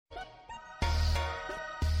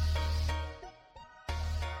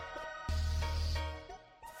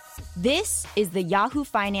This is the Yahoo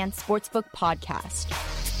Finance Sportsbook Podcast.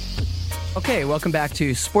 Okay, welcome back to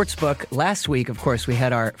Sportsbook. Last week, of course, we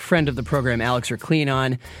had our friend of the program, Alex Racklin,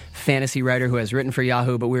 on, fantasy writer who has written for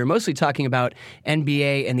Yahoo, but we were mostly talking about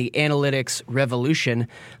NBA and the analytics revolution.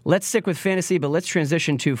 Let's stick with fantasy, but let's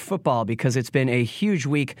transition to football because it's been a huge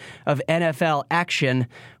week of NFL action.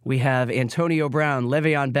 We have Antonio Brown,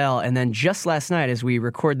 Le'Veon Bell, and then just last night, as we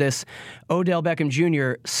record this, Odell Beckham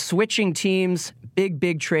Jr. switching teams,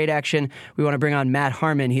 big trade action. We want to bring on Matt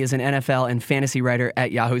Harmon. He is an NFL and fantasy writer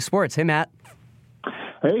at Yahoo Sports. Hey, Matt.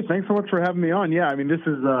 Hey, thanks so much for having me on. Yeah, I mean, this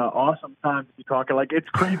is an awesome time to be talking. Like, it's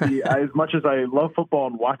crazy. As much as I love football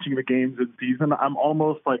and watching the games in season, I'm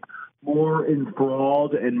almost like more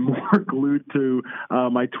enthralled and more glued to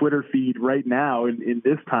my Twitter feed right now in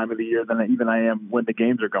this time of the year than even I am when the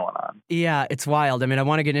games are going on. Yeah, it's wild. I mean, I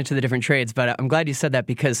want to get into the different trades, but I'm glad you said that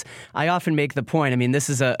because I often make the point. I mean, this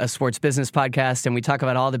is a sports business podcast, and we talk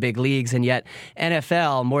about all the big leagues, and yet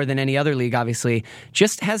NFL, more than any other league, obviously,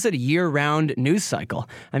 just has a year-round news cycle.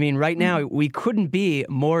 I mean, right now, we couldn't be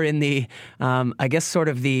more in the, I guess, sort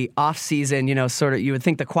of the off-season, you would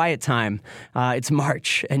think the quiet time. It's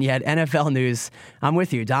March, and yet NFL news, I'm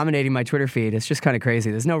with you, dominating my Twitter feed. It's just kind of crazy.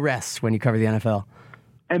 There's no rest when you cover the NFL.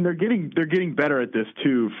 And they're getting better at this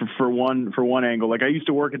too. For one angle, like I used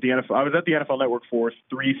to work at the NFL. I was at the NFL Network for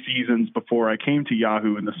 3 seasons before I came to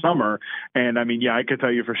Yahoo in the summer. And I mean, yeah, I could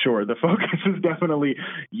tell you for sure the focus is definitely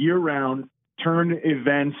year round. Turn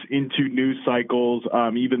events into news cycles,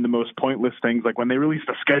 even the most pointless things. Like when they release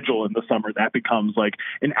the schedule in the summer, that becomes like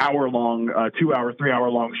an hour-long, 2-hour,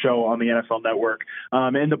 3-hour-long show on the NFL Network.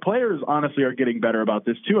 And the players, honestly, are getting better about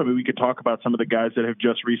this, too. I mean, we could talk about some of the guys that have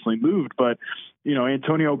just recently moved, but,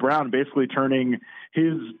 Antonio Brown basically turning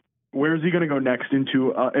his where's he going to go next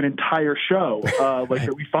into an entire show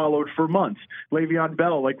that we followed for months. Le'Veon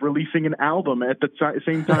Bell, releasing an album at the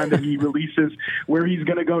same time that he releases where he's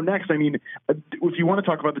going to go next. I mean, if you want to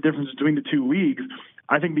talk about the difference between the two leagues,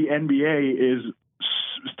 I think the NBA is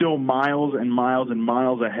still miles and miles and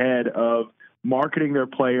miles ahead of marketing their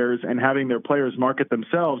players and having their players market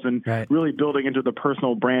themselves and really building into the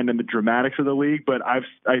personal brand and the dramatics of the league. But I've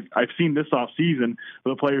seen this off season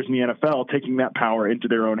the players in the NFL taking that power into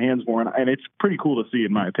their own hands more, and it's pretty cool to see,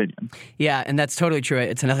 in my opinion. Yeah, and that's totally true.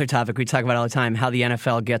 It's another topic we talk about all the time, how the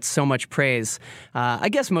NFL gets so much praise, I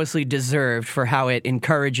guess mostly deserved, for how it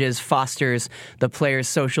encourages, fosters the players'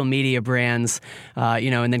 social media brands,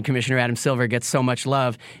 and then Commissioner Adam Silver gets so much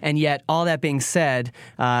love. And yet, all that being said,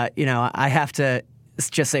 I have to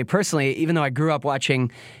just say personally, even though I grew up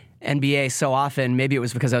watching NBA so often, maybe it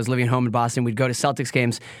was because I was living home in Boston, we'd go to Celtics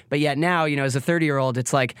games, but yet now, as a 30-year-old,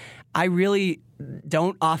 it's like, I really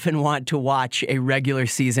don't often want to watch a regular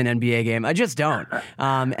season NBA game. I just don't.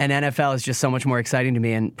 And NFL is just so much more exciting to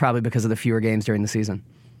me, and probably because of the fewer games during the season.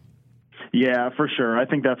 Yeah, for sure. I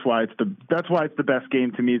think that's why it's the best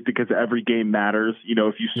game to me, is because every game matters.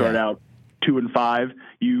 If you start out 2-5,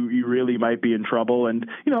 you really might be in trouble. And,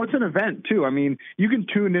 it's an event too. I mean, you can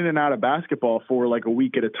tune in and out of basketball for like a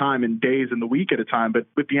week at a time and days in the week at a time. But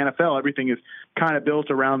with the NFL, everything is kind of built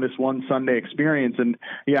around this one Sunday experience. And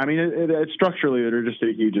yeah, I mean, it's structurally, they're just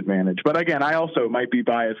a huge advantage. But again, I also might be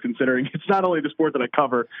biased considering it's not only the sport that I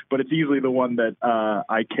cover, but it's easily the one that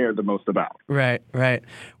I care the most about. Right.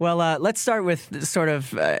 Well, let's start with sort of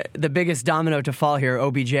the biggest domino to fall here,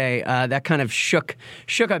 OBJ. That kind of shook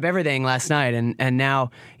up everything last night. And now,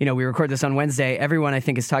 we record this on Wednesday. Everyone, I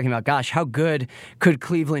think, is talking about, gosh, how good could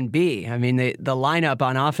Cleveland be? I mean, the lineup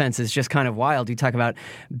on offense is just kind of wild. You talk about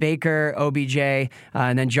Baker, OBJ,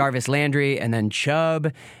 and then Jarvis Landry, and then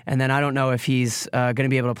Chubb. And then I don't know if he's going to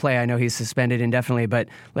be able to play. I know he's suspended indefinitely, but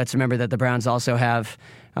let's remember that the Browns also have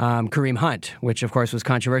Kareem Hunt, which, of course, was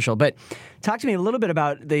controversial. But talk to me a little bit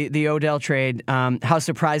about the Odell trade, how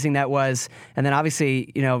surprising that was. And then,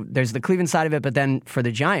 obviously, there's the Cleveland side of it, but then for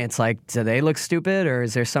the Giants, do they look stupid, or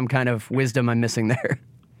is there some kind of wisdom I'm missing there?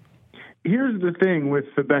 Here's the thing with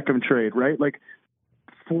the Beckham trade, right?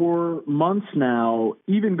 For months now,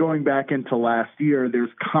 even going back into last year,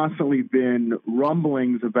 there's constantly been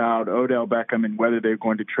rumblings about Odell Beckham and whether they're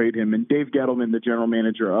going to trade him. And Dave Gettleman, the general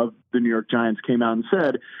manager of the New York Giants, came out and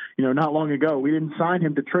said, not long ago, we didn't sign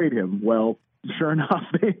him to trade him. Well, sure enough,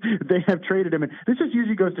 they have traded him. And this just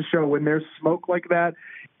usually goes to show when there's smoke like that,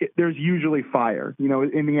 there's usually fire. In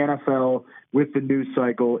the NFL with the news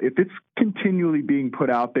cycle, if it's continually being put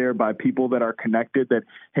out there by people that are connected that,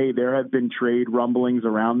 hey, there have been trade rumblings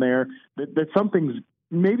around there, that something's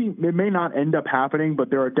maybe it may not end up happening, but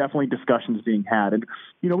there are definitely discussions being had. And,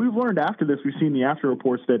 we've learned after this, we've seen the after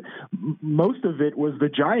reports that most of it was the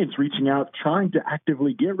Giants reaching out, trying to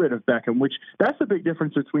actively get rid of Beckham, which that's the big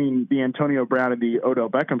difference between the Antonio Brown and the Odell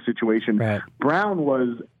Beckham situation. Right. Brown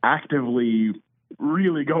was actively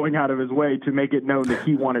really going out of his way to make it known that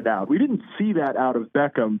he wanted out. We didn't see that out of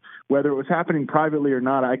Beckham. Whether it was happening privately or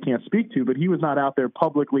not, I can't speak to, but he was not out there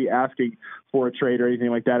publicly asking for a trade or anything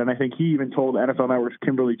like that. And I think he even told NFL Network's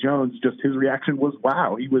Kimberly Jones, just his reaction was,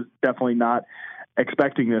 wow, he was definitely not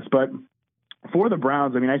expecting this. But for the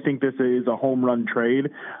Browns, I think this is a home run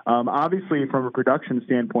trade. Obviously, from a production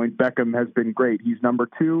standpoint, Beckham has been great. He's number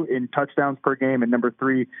 2 in touchdowns per game and number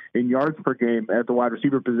 3 in yards per game at the wide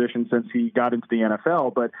receiver position since he got into the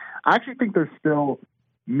NFL. But I actually think there's still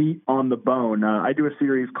meat on the bone. I do a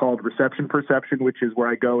series called Reception Perception, which is where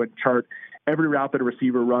I go and chart every route that a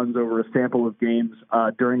receiver runs over a sample of games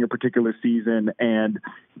during a particular season and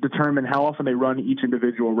determine how often they run each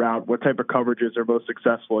individual route, what type of coverages are most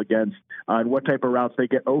successful against, and what type of routes they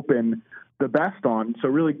get open the best on. So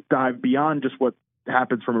really dive beyond just what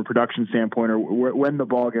happens from a production standpoint or when the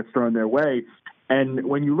ball gets thrown their way. And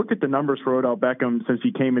when you look at the numbers for Odell Beckham since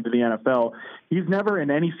he came into the NFL, he's never in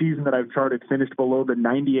any season that I've charted finished below the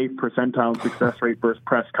 98th percentile success rate versus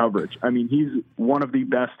press coverage. He's one of the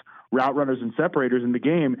best route runners and separators in the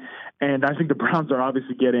game. And I think the Browns are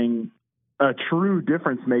obviously getting a true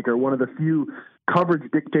difference maker, one of the few coverage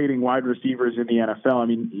dictating wide receivers in the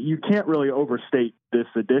NFL. You can't really overstate this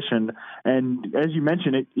addition. And as you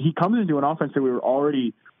mentioned, he comes into an offense that we were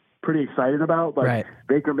already pretty excited about. Like right.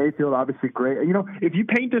 Baker Mayfield, obviously great. If you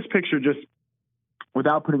paint this picture just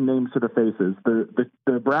without putting names to the faces,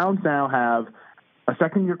 the Browns now have a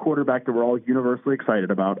second-year quarterback that we're all universally excited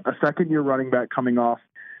about, a second-year running back coming off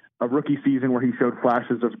a rookie season where he showed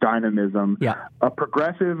flashes of dynamism, a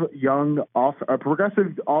progressive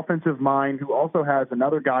offensive mind who also has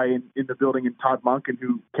another guy in the building in Todd Monken,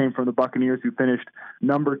 who came from the Buccaneers, who finished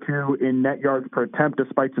number 2 in net yards per attempt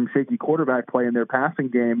despite some shaky quarterback play in their passing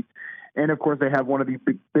game. And, of course, they have one of the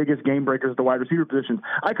biggest game breakers at the wide receiver positions.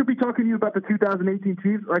 I could be talking to you about the 2018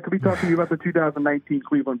 Chiefs, or I could be talking to you about the 2019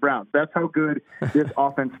 Cleveland Browns. That's how good this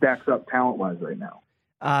offense stacks up talent-wise right now.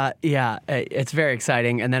 It's very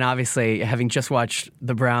exciting. And then obviously having just watched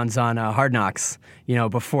the Browns on Hard Knocks,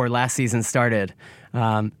 before last season started,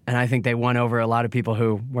 and I think they won over a lot of people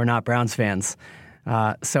who were not Browns fans.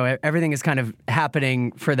 So everything is kind of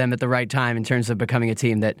happening for them at the right time in terms of becoming a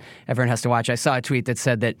team that everyone has to watch. I saw a tweet that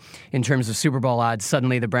said that in terms of Super Bowl odds,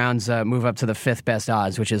 suddenly the Browns move up to the 5th best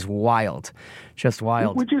odds, which is wild. Just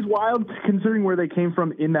wild. Which is wild considering where they came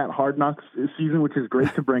from in that Hard Knocks season, which is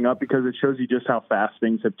great to bring up because it shows you just how fast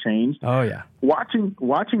things have changed. Oh, yeah. Watching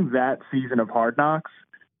that season of Hard Knocks,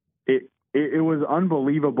 it was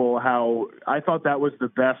unbelievable how I thought that was the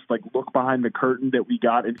best look behind the curtain that we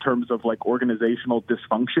got in terms of organizational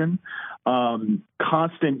dysfunction,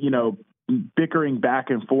 constant, bickering back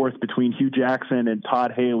and forth between Hugh Jackson and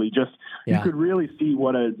Todd Haley. You could really see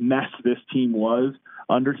what a mess this team was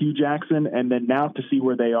under Hugh Jackson. And then now to see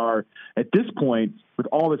where they are at this point with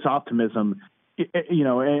all this optimism,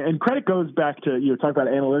 and credit goes back to, talk about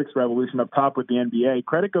analytics revolution up top with the NBA.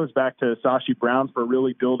 Credit goes back to Sashi Brown for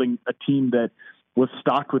really building a team that was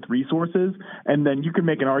stocked with resources. And then you can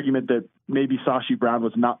make an argument that maybe Sashi Brown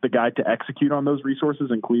was not the guy to execute on those resources.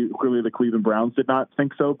 And clearly the Cleveland Browns did not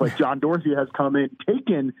think so. But John Dorsey has come in,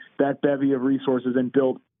 taken that bevy of resources and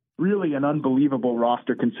built really an unbelievable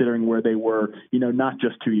roster considering where they were, not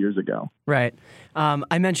just 2 years ago. Right.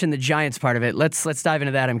 I mentioned the Giants part of it. Let's dive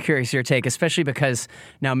into that. I'm curious your take, especially because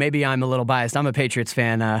now maybe I'm a little biased. I'm a Patriots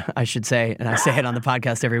fan, I should say, and I say it on the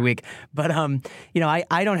podcast every week. But,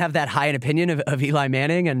 I don't have that high an opinion of Eli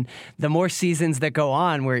Manning. And the more seasons that go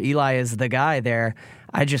on where Eli is the guy there,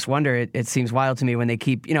 I just wonder, it seems wild to me when they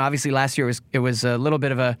keep, obviously last year it was a little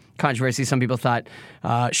bit of a controversy. Some people thought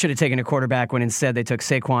should have taken a quarterback when instead they took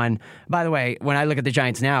Saquon. By the way, when I look at the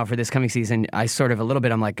Giants now for this coming season, I sort of a little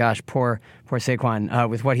bit, I'm like, gosh, poor Saquon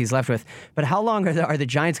with what he's left with. But how long are the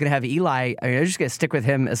Giants going to have Eli? They're just going to stick with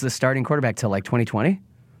him as the starting quarterback till 2020?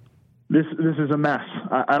 This is a mess.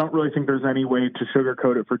 I don't really think there's any way to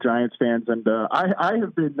sugarcoat it for Giants fans. And I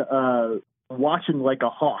have been watching like a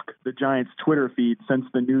hawk the Giants Twitter feed since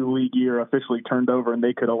the new league year officially turned over and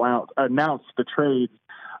they could announce the trades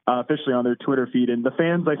officially on their Twitter feed. And the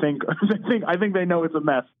fans, I think they know it's a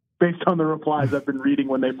mess based on the replies I've been reading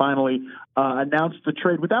when they finally announced the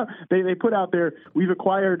trade. They put out there, we've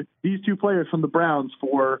acquired these two players from the Browns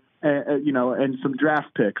for and some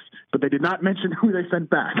draft picks, but they did not mention who they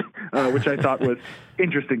sent back, which I thought was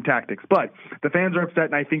interesting tactics. But the fans are upset,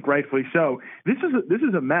 and I think rightfully so. This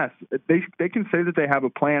is a mess. They can say that they have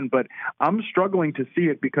a plan, but I'm struggling to see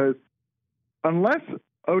it because unless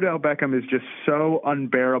Odell Beckham is just so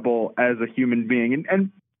unbearable as a human being,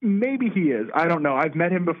 and maybe he is. I don't know. I've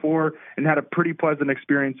met him before and had a pretty pleasant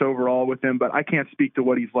experience overall with him, but I can't speak to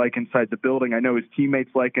what he's like inside the building. I know his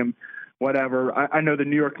teammates like him. Whatever. I know the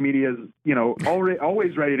New York media is,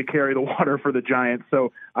 always ready to carry the water for the Giants.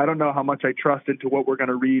 So I don't know how much I trust into what we're going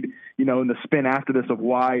to read, in the spin after this of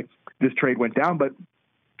why this trade went down. But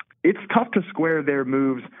it's tough to square their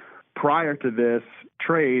moves prior to this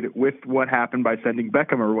trade with what happened by sending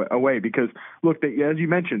Beckham away. Because, look, as you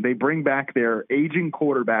mentioned, they bring back their aging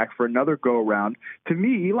quarterback for another go-around. To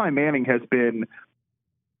me, Eli Manning has been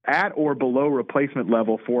at or below replacement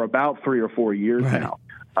level for about 3 or 4 years now.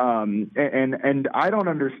 And I don't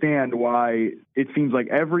understand why it seems like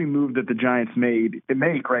every move that the Giants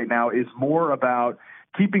make right now is more about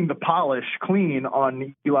keeping the polish clean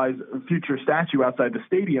on Eli's future statue outside the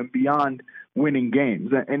stadium beyond winning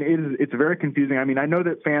games. And it's very confusing. I mean, I know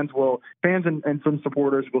that fans and some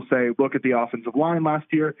supporters will say, look at the offensive line last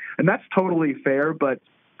year, and that's totally fair, but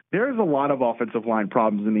there's a lot of offensive line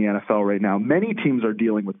problems in the NFL right now. Many teams are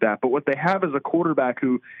dealing with that, but what they have is a quarterback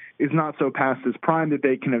who is not so past his prime that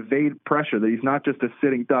they can evade pressure, that he's not just a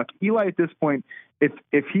sitting duck. Eli, at this point,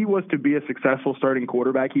 if he was to be a successful starting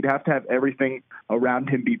quarterback, he'd have to have everything around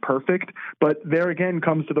him be perfect. But there again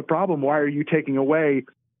comes to the problem, why are you taking away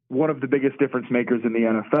one of the biggest difference makers in the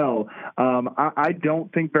NFL? I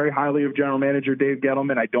don't think very highly of general manager Dave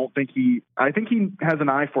Gettleman. I think he has an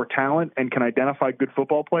eye for talent and can identify good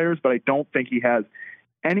football players, but I don't think he has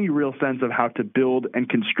any real sense of how to build and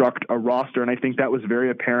construct a roster. And I think that was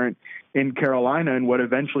very apparent in Carolina and what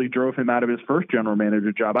eventually drove him out of his first general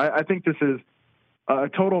manager job. I think this is a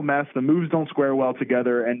total mess. The moves don't square well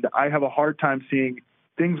together, and I have a hard time seeing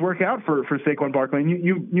things work out for Saquon Barkley. And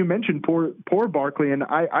you mentioned poor Barkley, and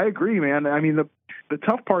I agree, man. I mean, the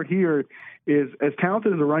tough part here is, as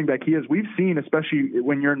talented as a running back he is, we've seen, especially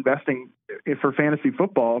when you're investing for fantasy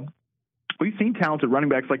football, we've seen talented running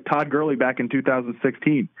backs like Todd Gurley back in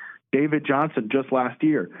 2016, David Johnson just last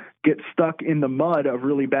year, get stuck in the mud of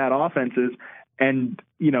really bad offenses and,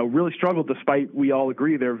 really struggle despite we all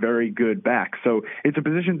agree they're very good backs. So it's a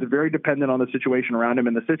position that's very dependent on the situation around him,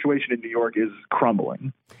 and the situation in New York is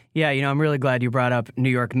crumbling. Yeah, I'm really glad you brought up New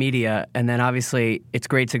York media, and then obviously it's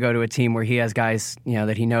great to go to a team where he has guys,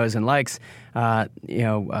 that he knows and likes.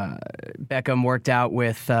 Beckham worked out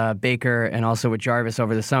with Baker and also with Jarvis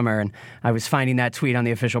over the summer, and I was finding that tweet on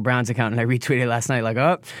the official Browns account, and I retweeted last night like,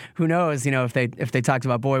 who knows, if they talked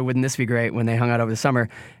about, boy, wouldn't this be great when they hung out over the summer.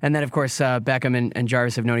 And then, of course, Beckham and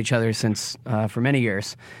Jarvis have known each other since for many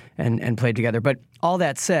years and played together. But all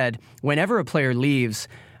that said, whenever a player leaves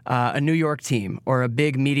a New York team or a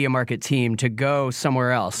big media market team to go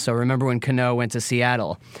somewhere else. So remember when Cano went to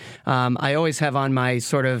Seattle. I always have on my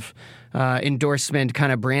sort of endorsement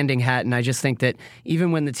kind of branding hat, and I just think that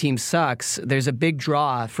even when the team sucks, there's a big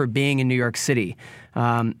draw for being in New York City.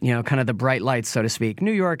 Kind of the bright lights, so to speak.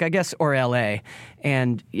 New York, I guess, or L.A.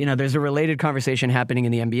 And, there's a related conversation happening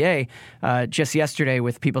in the NBA. Just yesterday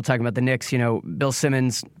with people talking about the Knicks, Bill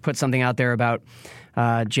Simmons put something out there about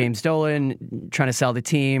James Dolan trying to sell the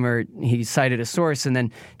team, or he cited a source, and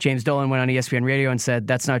then James Dolan went on ESPN radio and said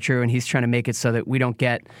that's not true, and he's trying to make it so that we don't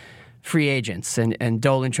get free agents. And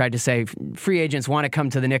Dolan tried to say free agents want to come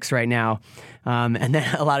to the Knicks right now. And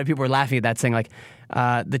then a lot of people were laughing at that, saying like,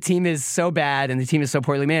 the team is so bad and the team is so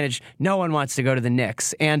poorly managed, no one wants to go to the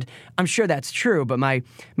Knicks. And I'm sure that's true, but my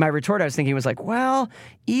retort I was thinking was like, well,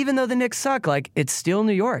 even though the Knicks suck, like, it's still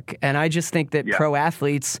New York. And I just think that pro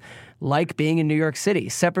athletes like being in New York City.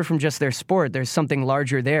 Separate from just their sport, there's something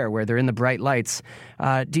larger there where they're in the bright lights.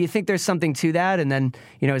 Do you think there's something to that? And then,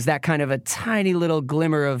 is that kind of a tiny little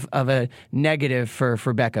glimmer of a negative for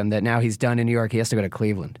Beckham, that now he's done in New York, he has to go to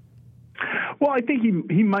Cleveland? Well, I think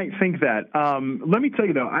he might think that. Let me tell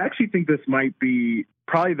you, though, I actually think this might be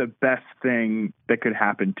probably the best thing that could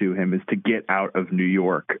happen to him, is to get out of New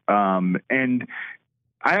York. And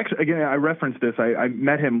I referenced this. I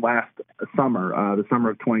met him last summer, the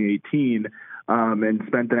summer of 2018, and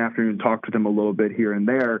spent an afternoon and talked with him a little bit here and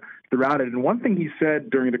there throughout it. And one thing he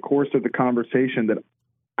said during the course of the conversation that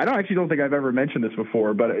I don't think I've ever mentioned this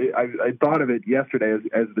before, but I thought of it yesterday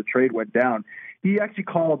as the trade went down. he actually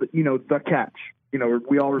called, the catch.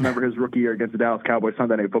 We all remember his rookie year against the Dallas Cowboys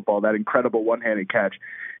Sunday Night Football, that incredible one-handed catch.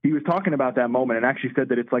 He was talking about that moment and actually said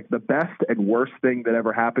that it's like the best and worst thing that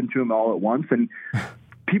ever happened to him all at once. And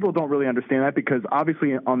people don't really understand that because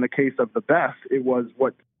obviously on the case of the best, it was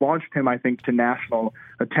what launched him, I think, to national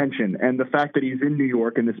attention. And the fact that he's in New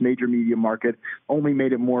York in this major media market only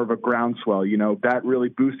made it more of a groundswell. That really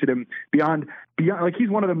boosted him beyond, like, he's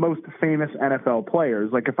one of the most famous NFL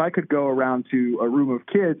players. Like, if I could go around to a room of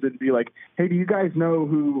kids and be like, hey, do you guys know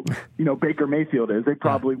who, Baker Mayfield is? They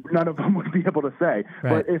probably, none of them would be able to say.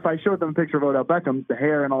 Right. But if I showed them a picture of Odell Beckham, the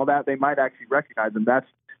hair and all that, they might actually recognize him. That's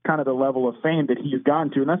kind of the level of fame that he's gotten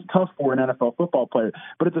to. And that's tough for an NFL football player.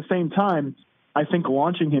 But at the same time, I think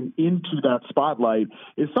launching him into that spotlight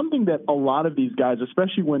is something that a lot of these guys,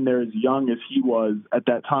 especially when they're as young as he was at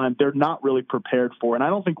that time, they're not really prepared for. And I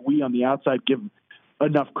don't think we on the outside give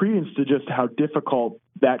enough credence to just how difficult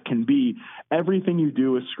that can be. Everything you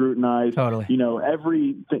do is scrutinized. Totally.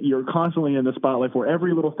 You're constantly in the spotlight for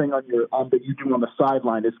every little thing that you do on the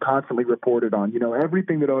sideline is constantly reported on.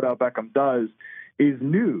 Everything that Odell Beckham does is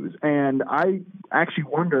news. And I actually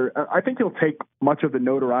wonder, I think he'll take much of the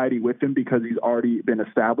notoriety with him because he's already been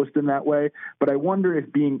established in that way. But I wonder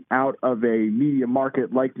if being out of a media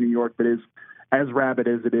market like New York that is as rabid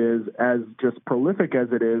as it is, as just prolific as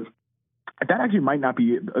it is, that actually might not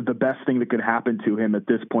be the best thing that could happen to him at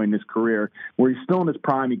this point in his career, where he's still in his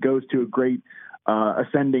prime. He goes to a great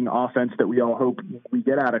ascending offense that we all hope we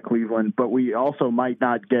get out of Cleveland, but we also might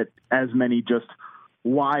not get as many just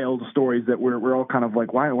wild stories that we're all kind of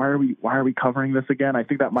like, why are we covering this again? I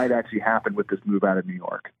think that might actually happen with this move out of New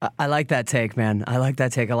York. I like that take, man. I like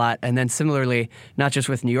that take a lot. And then similarly, not just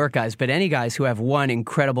with New York guys, but any guys who have one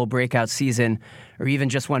incredible breakout season or even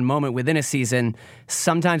just one moment within a season,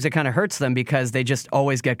 sometimes it kind of hurts them because they just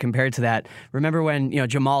always get compared to that. Remember when,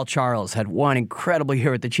 Jamal Charles had one incredible year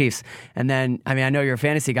with the Chiefs. And then, I know you're a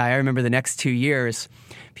fantasy guy. I remember the next 2 years,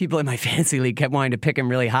 people in my fantasy league kept wanting to pick him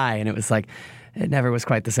really high. And it was like, it never was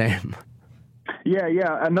quite the same. Yeah.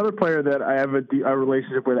 Another player that I have a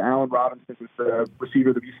relationship with, Allen Robinson, who's the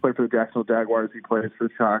receiver that used to play for the Jacksonville Jaguars. He plays for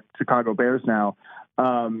the Chicago Bears now.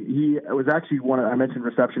 He was actually I mentioned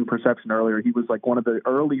reception perception earlier. He was like one of the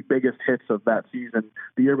early biggest hits of that season,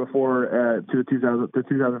 the year before to the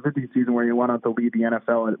 2015 season, where he went on to lead the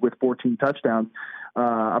NFL with 14 touchdowns.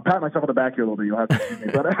 I'll pat myself on the back here a little bit. You'll have to see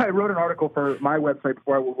me. But I wrote an article for my website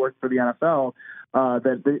before I worked for the NFL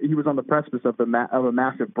that he was on the precipice of a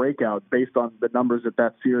massive breakout based on the numbers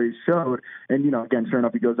that series showed. And, again, sure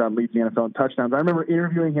enough, he goes out and leads the NFL in touchdowns. I remember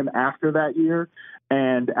interviewing him after that year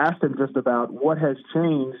and asked him just about what has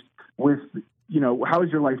changed with, how has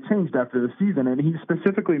your life changed after the season? And he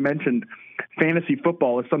specifically mentioned fantasy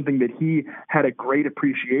football as something that he had a great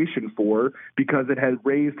appreciation for because it has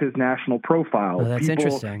raised his national profile. Oh, that's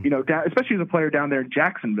interesting. Especially as a player down there in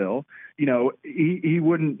Jacksonville, he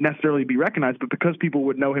wouldn't necessarily be recognized, but because people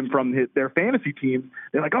would know him from their fantasy teams,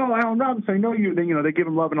 they're like, oh, Allen Robinson, I know you. They give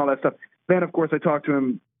him love and all that stuff. Then, of course, I talked to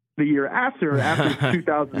him the year after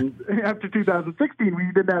 2016, we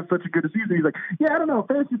didn't have such a good season. He's like, yeah, I don't know,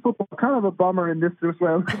 fantasy football kind of a bummer in this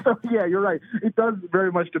way. So yeah, you're right. It does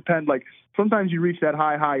very much depend. Like sometimes you reach that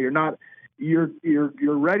high, you're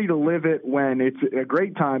ready to live it when it's a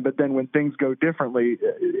great time, but then when things go differently,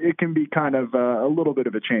 it can be kind of a little bit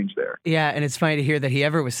of a change there. Yeah, and it's funny to hear that he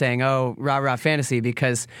ever was saying, oh, rah fantasy,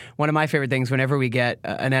 because one of my favorite things whenever we get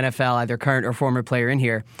an NFL, either current or former player in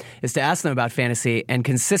here, is to ask them about fantasy, and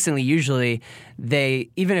consistently, usually, they,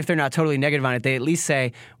 even if they're not totally negative on it, they at least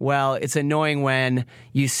say, well, it's annoying when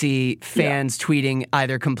you see fans tweeting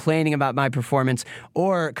either complaining about my performance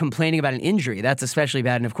or complaining about an injury. That's especially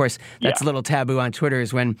bad, and of course, that's a little taboo on Twitter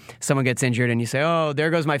is when someone gets injured and you say, oh, there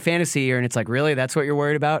goes my fantasy year, and it's like, really? That's what you're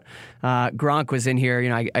worried about? Gronk was in here.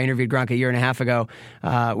 I interviewed Gronk a year and a half ago.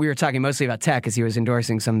 We were talking mostly about tech because he was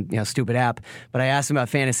endorsing some stupid app, but I asked him about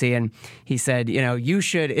fantasy, and he said,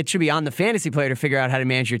 it should be on the fantasy player to figure out how to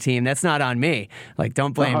manage your team. That's not on me. Like,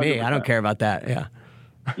 don't blame 100%. Me. I don't care about that. Yeah.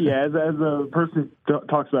 Yeah, as a person who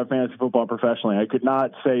talks about fantasy football professionally, I could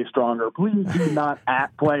not say stronger. Please do not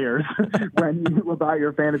at players about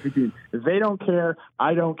your fantasy team. If they don't care,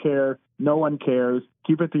 I don't care. No one cares.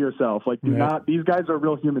 Keep it to yourself. Like, do not. These guys are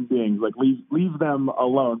real human beings. Like, leave them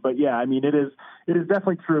alone. But yeah, I mean, it is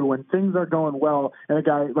definitely true when things are going well, and a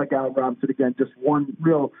guy like Allen Robinson, again, just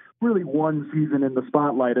really one season in the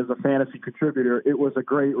spotlight as a fantasy contributor. It was a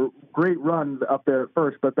great run up there at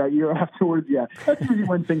first, but that year afterwards, that's usually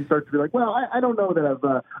when things start to be like, well, I don't know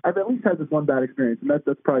that I've at least had this one bad experience, and that's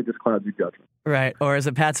probably just clouds your judgment. Right. Or as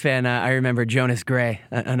a Pats fan, I remember Jonas Gray,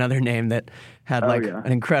 another name that had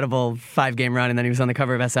an incredible 5-game run, and then he was on the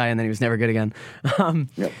cover of SI, and then he was never good again.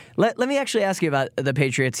 Let me actually ask you about the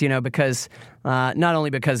Patriots, because not only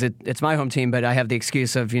because it's my home team, but I have the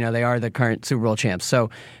excuse of, they are the current Super Bowl champs. So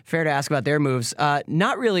fair to ask about their moves.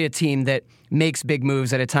 Not really a team that makes big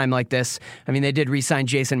moves at a time like this. I mean, they did re-sign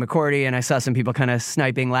Jason McCourty, and I saw some people kind of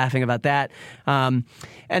sniping, laughing about that. And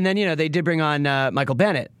then, they did bring on Michael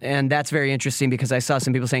Bennett, and that's very interesting because I saw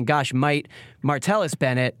some people saying, gosh, might Martellus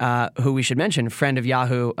Bennett, who we should mention, friend of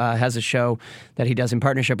Yahoo, has a show that he does in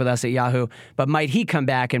partnership with us at Yahoo, but might he come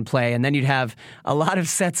back and play? And then you'd have a lot of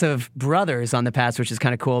sets of brothers on the Pats, which is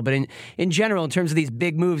kind of cool. But in general, in terms of these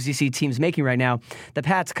big moves you see teams making right now, the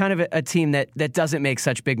Pats kind of a team that doesn't make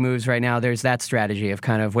such big moves right now. There's that strategy of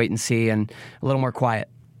kind of wait and see and a little more quiet.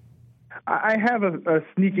 I have a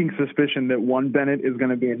sneaking suspicion that one Bennett is going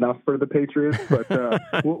to be enough for the Patriots, but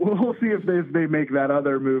we'll see if they make that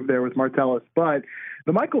other move there with Martellus. But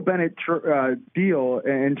the Michael Bennett deal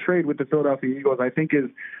and trade with the Philadelphia Eagles, I think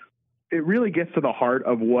it really gets to the heart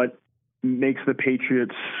of what makes the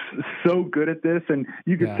Patriots so good at this. And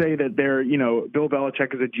you could say that they're, Bill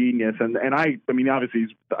Belichick is a genius. And I mean,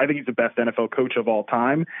 obviously, I think he's the best NFL coach of all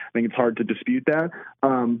time. I think it's hard to dispute that.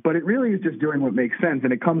 But it really is just doing what makes sense.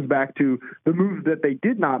 And it comes back to the move that they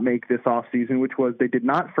did not make this offseason, which was they did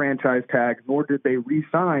not franchise tag, nor did they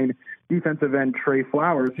re-sign defensive end Trey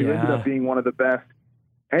Flowers, who ended up being one of the best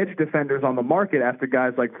edge defenders on the market after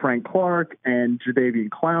guys like Frank Clark and Jadeveon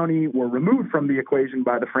Clowney were removed from the equation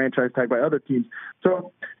by the franchise tag by other teams.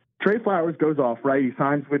 So Trey Flowers goes off, right? He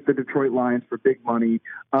signs with the Detroit Lions for big money.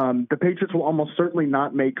 The Patriots will almost certainly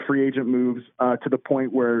not make free agent moves to the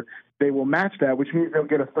point where they will match that, which means they'll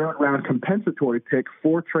get a third-round compensatory pick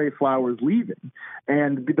for Trey Flowers leaving.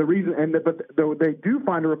 And the reason, but they do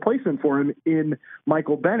find a replacement for him in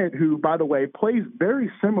Michael Bennett, who, by the way, plays very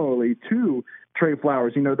similarly to Trey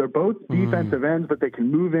Flowers. They're both defensive ends, but they can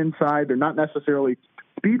move inside. They're not necessarily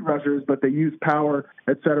speed rushers, but they use power,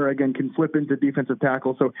 et cetera. Again, can flip into defensive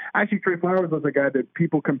tackle. So actually, Trey Flowers was a guy that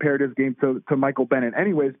people compared his game to Michael Bennett.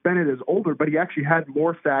 Anyways, Bennett is older, but he actually had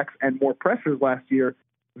more sacks and more pressures last year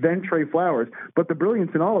than Trey Flowers. But the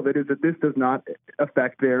brilliance in all of it is that this does not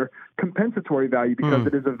affect their compensatory value because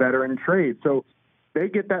it is a veteran trade. So they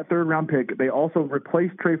get that third-round pick. They also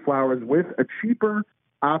replace Trey Flowers with a cheaper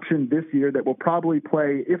option this year that will probably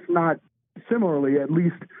play, if not similarly, at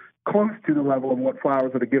least close to the level of what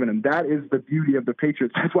Flowers would have given him. That is the beauty of the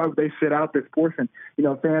Patriots. That's why they sit out this portion.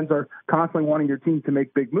 Fans are constantly wanting your team to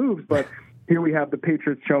make big moves, but here we have the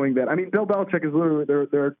Patriots showing that. I mean, Bill Belichick is literally,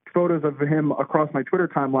 there are photos of him across my Twitter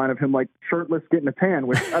timeline of him like shirtless getting a tan,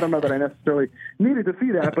 which I don't know that I necessarily needed to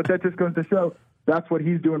see that, but that just goes to show that's what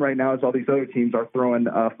he's doing right now, is all these other teams are throwing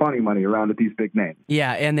funny money around at these big names.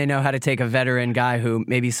 Yeah, and they know how to take a veteran guy who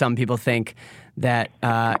maybe some people think that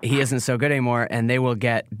he isn't so good anymore, and they will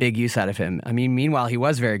get big use out of him. I mean, meanwhile, he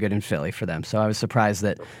was very good in Philly for them, so I was surprised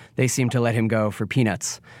that they seemed to let him go for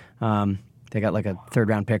peanuts. They got like a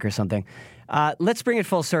third-round pick or something. Let's bring it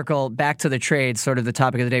full circle back to the trade, sort of the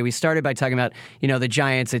topic of the day. We started by talking about, the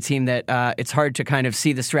Giants, a team that it's hard to kind of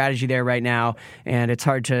see the strategy there right now, and it's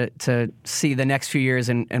hard to see the next few years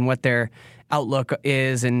and what their outlook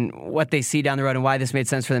is and what they see down the road and why this made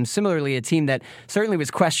sense for them. Similarly, a team that certainly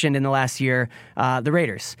was questioned in the last year, the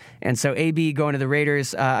Raiders. And so AB going to the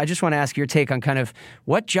Raiders, I just want to ask your take on kind of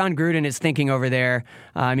what John Gruden is thinking over there.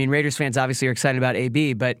 I mean, Raiders fans obviously are excited about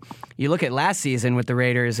AB, but you look at last season with the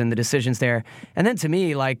Raiders and the decisions there. And then to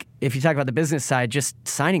me, like, if you talk about the business side, just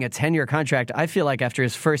signing a 10-year contract, I feel like after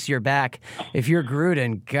his first year back, if you're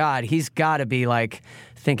Gruden, God, he's got to be like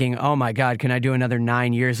thinking, oh my God, can I do another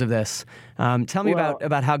 9 years of this? Tell me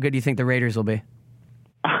about how good you think the Raiders will be.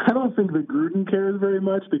 I don't think that Gruden cares very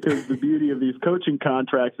much because the beauty of these coaching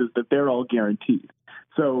contracts is that they're all guaranteed.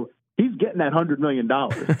 So he's getting that $100 million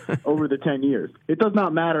over the 10 years. It does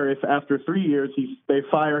not matter if after 3 years they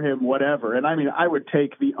fire him, whatever. And I mean, I would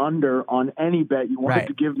take the under on any bet you wanted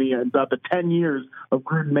to give me about the 10 years of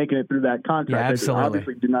Gruden making it through that contract. Yeah, absolutely. I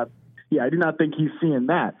obviously do not. Yeah, I do not think he's seeing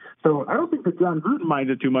that. So I don't think that John Gruden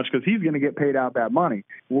minds it too much because he's going to get paid out that money.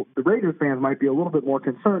 Well, the Raiders fans might be a little bit more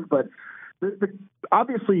concerned, but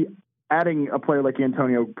obviously adding a player like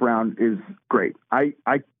Antonio Brown is great. I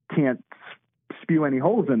can't spew any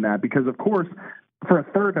holes in that because, of course, for a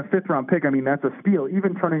third and a fifth-round pick, I mean, that's a steal.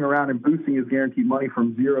 Even turning around and boosting his guaranteed money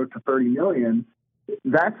from $0 to $30 million,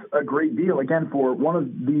 that's a great deal. Again, for one of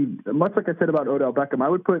the, much like I said about Odell Beckham, I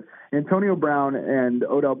would put Antonio Brown and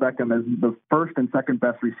Odell Beckham as the first and second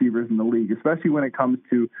best receivers in the league, especially when it comes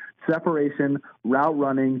to separation, route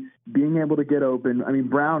running, being able to get open. I mean,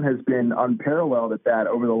 Brown has been unparalleled at that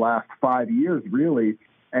over the last 5 years, really.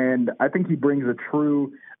 And I think he brings a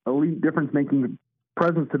true elite difference-making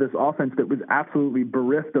presence to this offense that was absolutely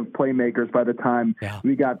bereft of playmakers by the time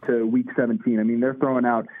we got to week 17. I mean, they're throwing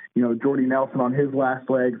out, Jordy Nelson on his last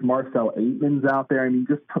legs, Marcel Aitman's out there. I mean,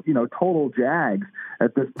 just, total Jags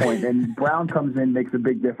at this point. And Brown comes in, makes a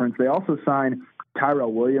big difference. They also sign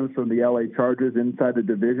Tyrell Williams from the LA Chargers inside the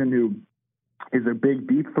division, who is a big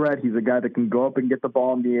deep threat. He's a guy that can go up and get the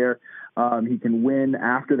ball in the air. He can win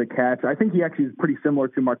after the catch. I think he actually is pretty similar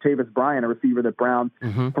to Martavis Bryant, a receiver that Brown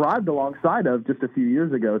thrived alongside of just a few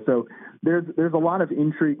years ago. So there's a lot of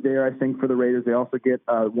intrigue there, I think, for the Raiders. They also get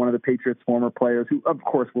one of the Patriots' former players who, of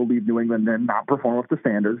course, will leave New England and not perform up to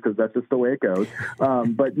standards because that's just the way it goes.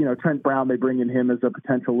 But, Trent Brown, they bring in him as a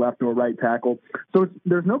potential left or right tackle. So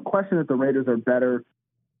there's no question that the Raiders are better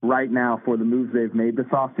right now for the moves they've made this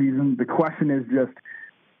offseason. The question is just,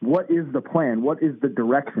 what is the plan? What is the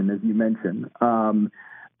direction, as you mentioned?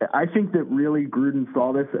 I think that really Gruden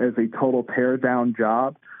saw this as a total tear-down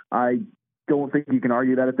job. I don't think you can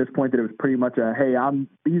argue that at this point, that it was pretty much a, hey,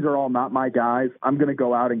 these are all not my guys. I'm going to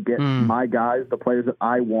go out and get my guys, the players that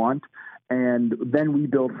I want, and then we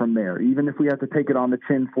build from there, even if we have to take it on the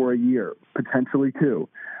chin for a year, potentially two.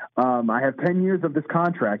 I have 10 years of this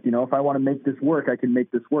contract. If I want to make this work, I can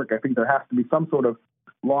make this work. I think there has to be some sort of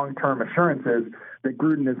long-term assurances that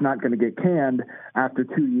Gruden is not going to get canned after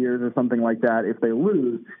 2 years or something like that if they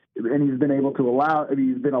lose. And he's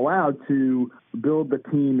been allowed to build the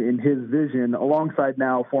team in his vision alongside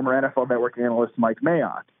now former NFL Network analyst Mike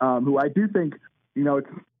Mayock, who I do think,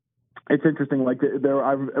 it's interesting. Like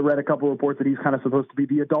I've read a couple reports that he's kind of supposed to be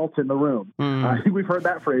the adult in the room. We've heard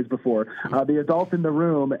that phrase before. The adult in the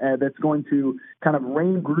room that's going to kind of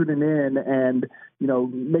rein Gruden in and,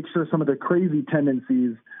 make sure some of the crazy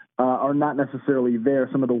tendencies are not necessarily there.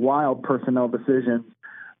 Some of the wild personnel decisions.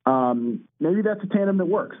 Maybe that's a tandem that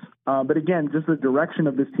works. But again, just the direction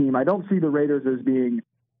of this team, I don't see the Raiders as being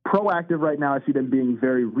proactive right now. I see them being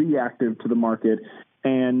very reactive to the market.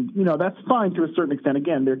 And, that's fine to a certain extent.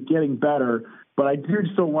 Again, they're getting better, but I do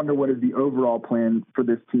still wonder what is the overall plan for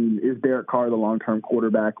this team. Is Derek Carr the long-term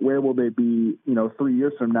quarterback? Where will they be, 3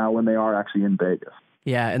 years from now when they are actually in Vegas?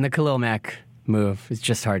 Yeah, and the Khalil Mack move is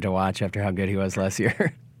just hard to watch after how good he was last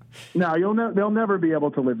year. No, they'll never be able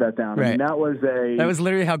to live that down. Right. I mean, that was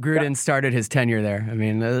literally how Gruden started his tenure there. I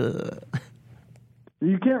mean,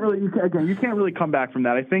 you can't really come back from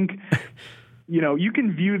that. I think, you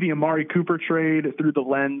can view the Amari Cooper trade through the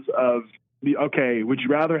lens of would you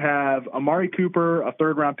rather have Amari Cooper, a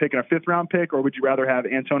third-round pick, and a fifth-round pick, or would you rather have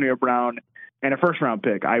Antonio Brown and a first-round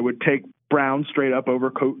pick? I would take Brown straight up over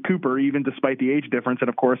Cooper, even despite the age difference, and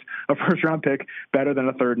of course, a first-round pick better than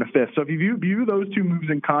a third and a fifth. So if you view those two moves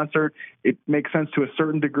in concert, it makes sense to a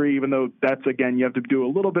certain degree, even though that's, again, you have to do a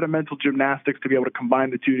little bit of mental gymnastics to be able to combine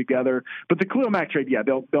the two together. But the Khalil Mack trade,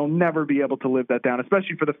 they'll never be able to live that down,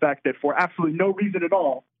 especially for the fact that for absolutely no reason at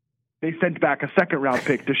all, they sent back a second-round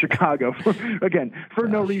pick to Chicago, for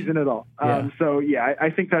no reason at all. Yeah. I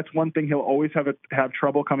think that's one thing he'll always have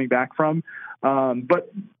trouble coming back from.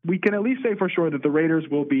 But we can at least say for sure that the Raiders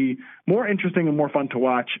will be more interesting and more fun to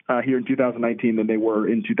watch here in 2019 than they were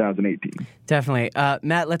in 2018. Definitely.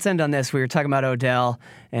 Matt, let's end on this. We were talking about Odell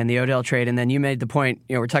and the Odell trade, and then you made the point,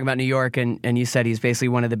 we're talking about New York, and you said he's basically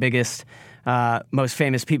one of the biggest, most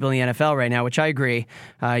famous people in the NFL right now, which I agree.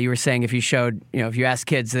 You were saying if you ask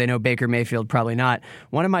kids, do they know Baker Mayfield? Probably not.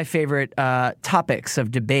 One of my favorite topics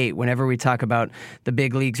of debate whenever we talk about the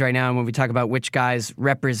big leagues right now and when we talk about which guys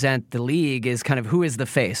represent the league is kind of who is the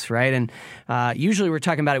face, right? And usually we're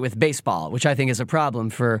talking about it with baseball, which I think is a problem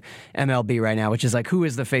for MLB right now, which is like, who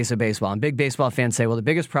is the face of baseball? And big baseball fans say, well, the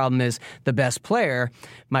biggest problem is the best player,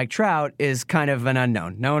 Mike Trout, is kind of an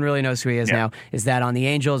unknown. No one really knows who he is now. Is that on the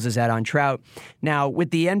Angels? Is that on Trout? Now,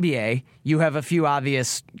 with the NBA, you have a few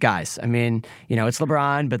obvious guys. I mean, it's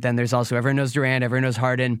LeBron, but then there's also everyone knows Durant, everyone knows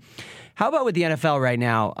Harden. How about with the NFL right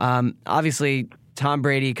now? Obviously, Tom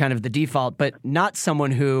Brady kind of the default, but not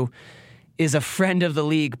someone who is a friend of the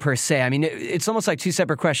league per se. I mean, it's almost like two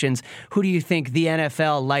separate questions. Who do you think the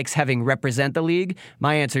NFL likes having represent the league?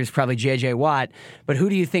 My answer is probably J.J. Watt. But who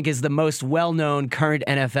do you think is the most well-known current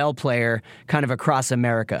NFL player kind of across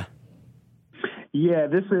America? Yeah,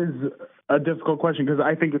 this is a difficult question because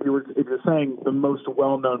I think if you're saying the most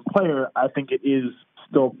well-known player, I think it is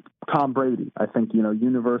still Tom Brady. I think,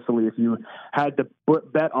 universally, if you had to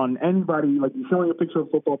bet on anybody, like you're showing a picture of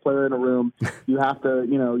a football player in a room, you have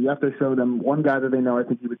to show them one guy that they know. I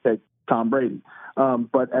think you would take Tom Brady.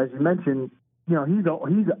 But as you mentioned, he's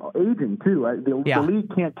aging too. The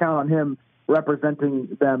league can't count on him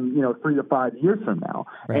representing them, 3 to 5 years from now.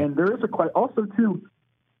 Right. And there is also too,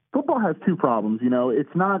 football has two problems.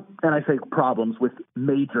 It's not, and I say problems with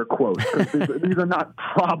major quotes, because these are not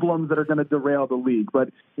problems that are going to derail the league. But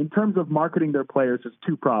in terms of marketing their players, there's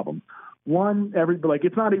two problems. One,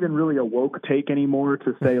 it's not even really a woke take anymore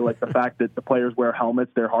to say the fact that the players wear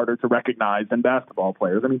helmets, they're harder to recognize than basketball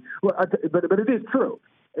players. I mean, but it is true,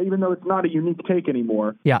 even though it's not a unique take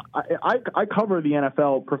anymore. Yeah, I cover the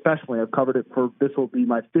NFL professionally. I've covered it this will be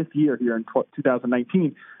my fifth year here in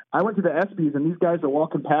 2019. I went to the ESPYs, and these guys are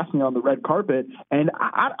walking past me on the red carpet, and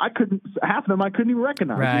I couldn't, half of them I couldn't even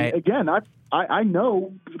recognize. Right. Again, I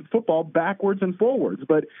know football backwards and forwards,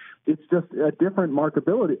 but it's just a different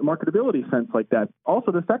marketability sense like that.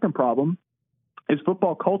 Also, the second problem is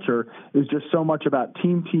football culture is just so much about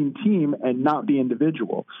team, and not the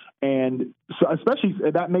individual. And so especially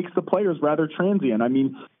that makes the players rather transient. I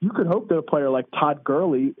mean, you could hope that a player like Todd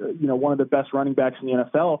Gurley, one of the best running backs in the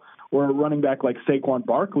NFL, or a running back like Saquon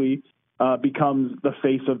Barkley becomes the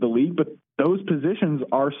face of the league. But those positions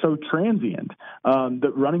are so transient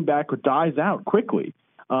that running back dies out quickly.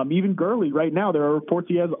 Even Gurley right now, there are reports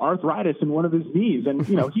he has arthritis in one of his knees, and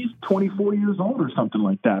he's 24 years old or something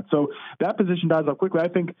like that. So that position dies out quickly. I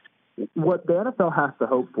think what the NFL has to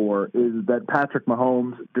hope for is that Patrick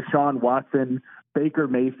Mahomes, Deshaun Watson, Baker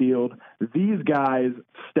Mayfield, these guys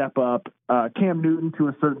step up. Cam Newton to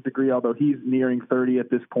a certain degree, although he's nearing 30 at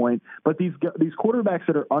this point. But these quarterbacks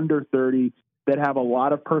that are under 30 that have a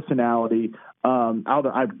lot of personality.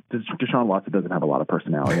 Deshaun Watson doesn't have a lot of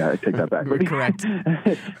personality. I take that back. But correct.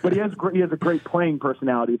 But he has a great playing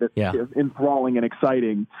personality that's enthralling and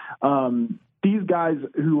exciting. These guys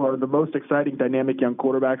who are the most exciting, dynamic young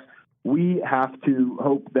quarterbacks, we have to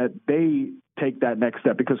hope that they take that next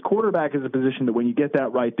step, because quarterback is a position that when you get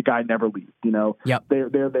that right, the guy never leaves. Yep.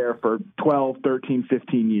 They're there for 12, 13,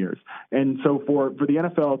 15 years. And so for the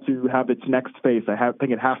NFL to have its next face, I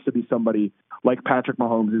think it has to be somebody like Patrick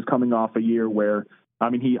Mahomes, who's coming off a year where,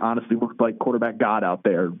 he honestly looked like quarterback God out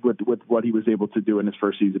there with what he was able to do in his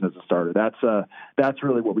first season as a starter. That's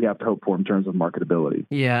really what we have to hope for in terms of marketability.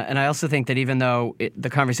 Yeah, and I also think that even though the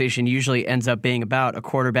conversation usually ends up being about a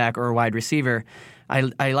quarterback or a wide receiver,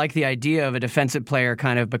 I like the idea of a defensive player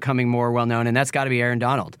kind of becoming more well-known, and that's got to be Aaron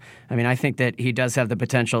Donald. I think that he does have the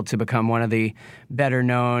potential to become one of the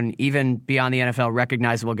better-known, even beyond the NFL,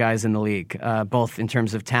 recognizable guys in the league, both in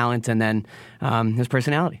terms of talent and then his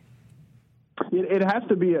personality. It has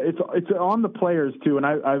to be. It's on the players too, and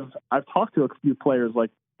I've talked to a few players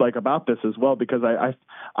like about this as well, because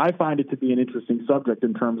I find it to be an interesting subject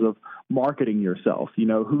in terms of marketing yourself.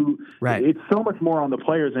 Right. It's so much more on the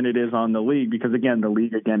players than it is on the league, because again, the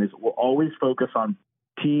league will always focus on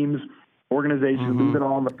teams, organizations, leave it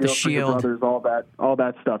all on the field for your brothers, all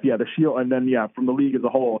that stuff. Yeah, the shield, and then from the league as a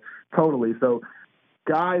whole, totally. So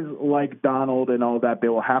guys like Donald and all that, they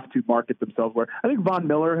will have to market themselves. Where I think Von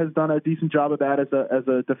Miller has done a decent job of that as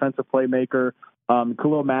a defensive playmaker.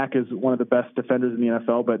 Khalil Mack is one of the best defenders in the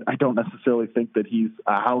NFL, but I don't necessarily think that he's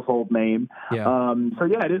a household name. Yeah.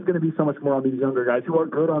 It is going to be so much more on these younger guys who are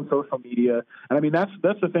good on social media. And that's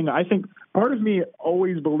the thing. I think part of me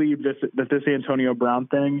always believed that this Antonio Brown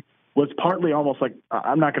thing was partly almost like,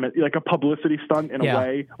 I'm not going to, like a publicity stunt in a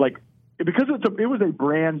way, because it was a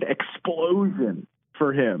brand explosion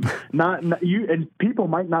for him. Not you, and people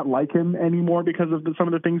might not like him anymore because of some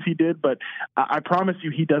of the things he did, but I promise you,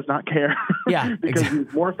 he does not care. Yeah, because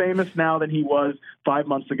he's more famous now than he was 5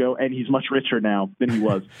 months ago, and he's much richer now than he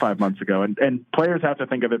was 5 months ago. And players have to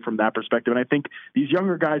think of it from that perspective. And I think these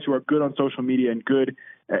younger guys who are good on social media and good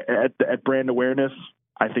at brand awareness,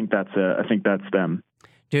 I think that's them.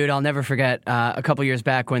 Dude, I'll never forget a couple years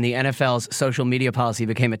back when the NFL's social media policy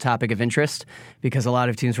became a topic of interest, because a lot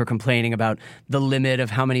of teams were complaining about the limit of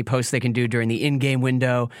how many posts they can do during the in-game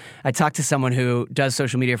window. I talked to someone who does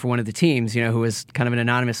social media for one of the teams, who was kind of an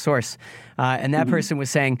anonymous source, and that person was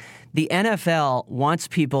saying the NFL wants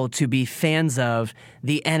people to be fans of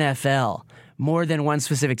the NFL more than one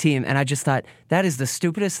specific team. And I just thought, that is the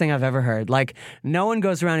stupidest thing I've ever heard. Like, no one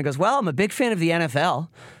goes around and goes, well, I'm a big fan of the NFL.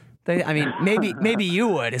 Maybe you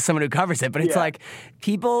would as someone who covers it, but it's like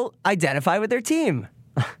people identify with their team.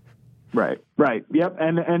 Right. Yep.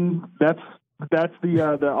 And that's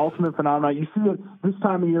the ultimate phenomenon. You see it this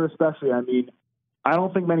time of year, especially. I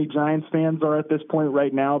don't think many Giants fans are at this point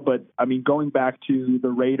right now, but going back to the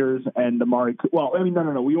Raiders and no.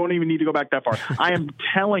 We won't even need to go back that far. I am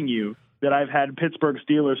telling you that I've had Pittsburgh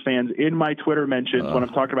Steelers fans in my Twitter mentions when I'm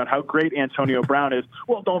talking about how great Antonio Brown is.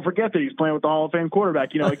 Well, don't forget that he's playing with the Hall of Fame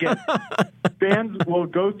quarterback. Again, fans will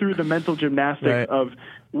go through the mental gymnastics of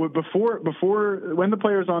before when the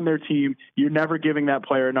player's on their team, you're never giving that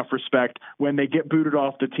player enough respect. When they get booted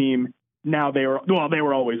off the team, now they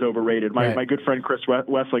were always overrated. My good friend Chris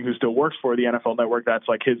Wessling, who still works for the NFL Network, that's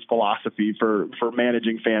like his philosophy for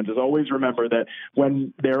managing fans, is always remember that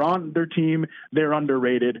when they're on their team, they're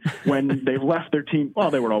underrated. When they've left their team,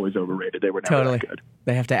 they were always overrated. They were never that good.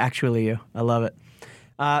 They have to actually you. I love it.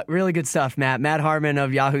 Really good stuff, Matt. Matt Harmon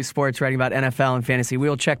of Yahoo Sports, writing about NFL and fantasy. We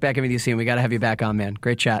will check back in with you soon. We got to have you back on, man.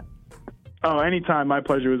 Great chat. Oh, anytime. My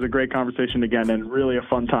pleasure. It was a great conversation again, and really a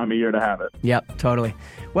fun time of year to have it. Yep, totally.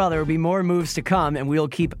 Well, there will be more moves to come, and we'll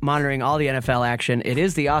keep monitoring all the NFL action. It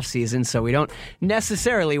is the offseason, so we don't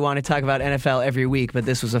necessarily want to talk about NFL every week, but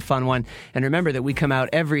this was a fun one. And remember that we come out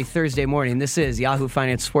every Thursday morning. This is Yahoo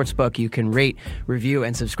Finance Sportsbook. You can rate, review,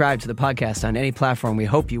 and subscribe to the podcast on any platform. We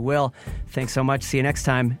hope you will. Thanks so much. See you next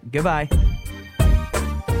time. Goodbye.